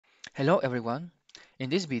Hello everyone. In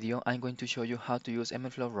this video, I'm going to show you how to use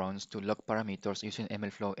MLflow runs to log parameters using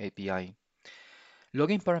MLflow API.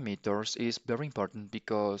 Logging parameters is very important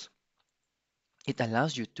because it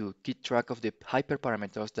allows you to keep track of the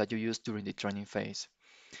hyperparameters that you use during the training phase.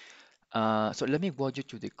 So let me walk you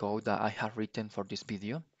through the code that I have written for this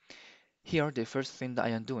video. Here, the first thing that I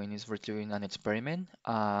am doing is retrieving an experiment,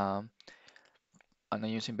 and I'm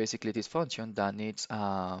using basically this function that needs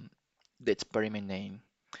the experiment name.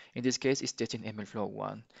 In this case, it's testing MLflow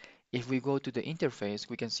 1. If we go to the interface,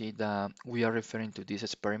 we can see that we are referring to this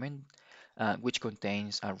experiment, which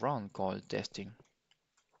contains a run called testing.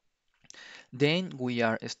 Then we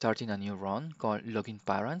are starting a new run called login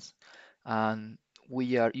parents, and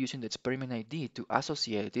we are using the experiment ID to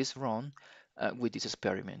associate this run with this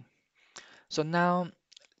experiment. So now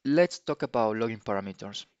let's talk about login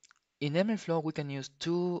parameters. In MLflow, we can use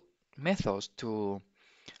two methods to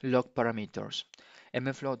log parameters.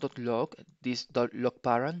 MLflow.log, this .log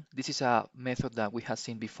parent, this is a method that we have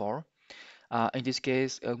seen before. In this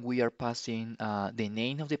case, we are passing the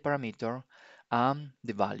name of the parameter and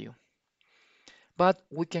the value. But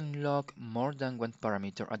we can log more than one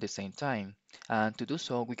parameter at the same time. And to do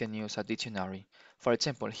so, we can use a dictionary. For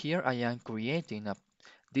example, here I am creating a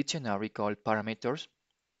dictionary called parameters,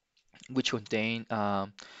 which contain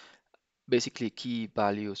basically key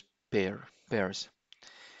values pairs.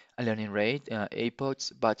 A learning rate,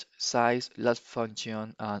 outputs, batch size, last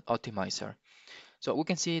function, and optimizer. So we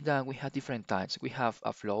can see that we have different types. We have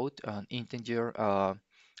a float, an integer, and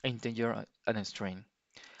a string.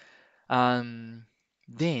 And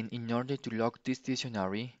then, in order to log this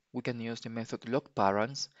dictionary, we can use the method log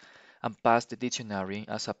parents and pass the dictionary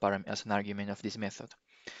as as an argument of this method.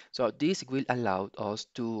 So this will allow us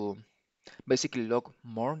to basically log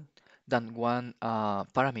more than one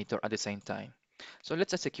parameter at the same time. So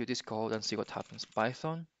let's execute this code and see what happens.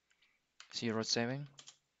 Python 07.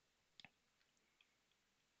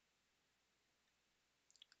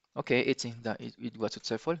 Okay, it's in that it was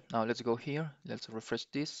successful. Now let's go here. Let's refresh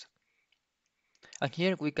this. And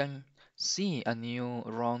here we can see a new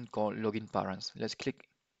run called login parents. Let's click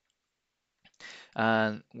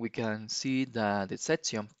and we can see that the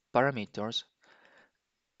section parameters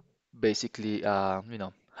basically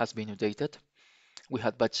has been updated. We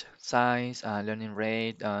had batch size, learning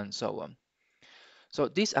rate, and so on. So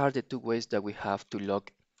these are the two ways that we have to log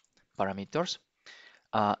parameters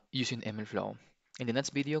using MLflow. In the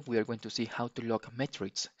next video, we are going to see how to log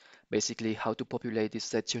metrics, basically how to populate this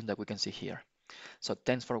section that we can see here. So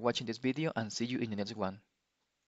thanks for watching this video and see you in the next one.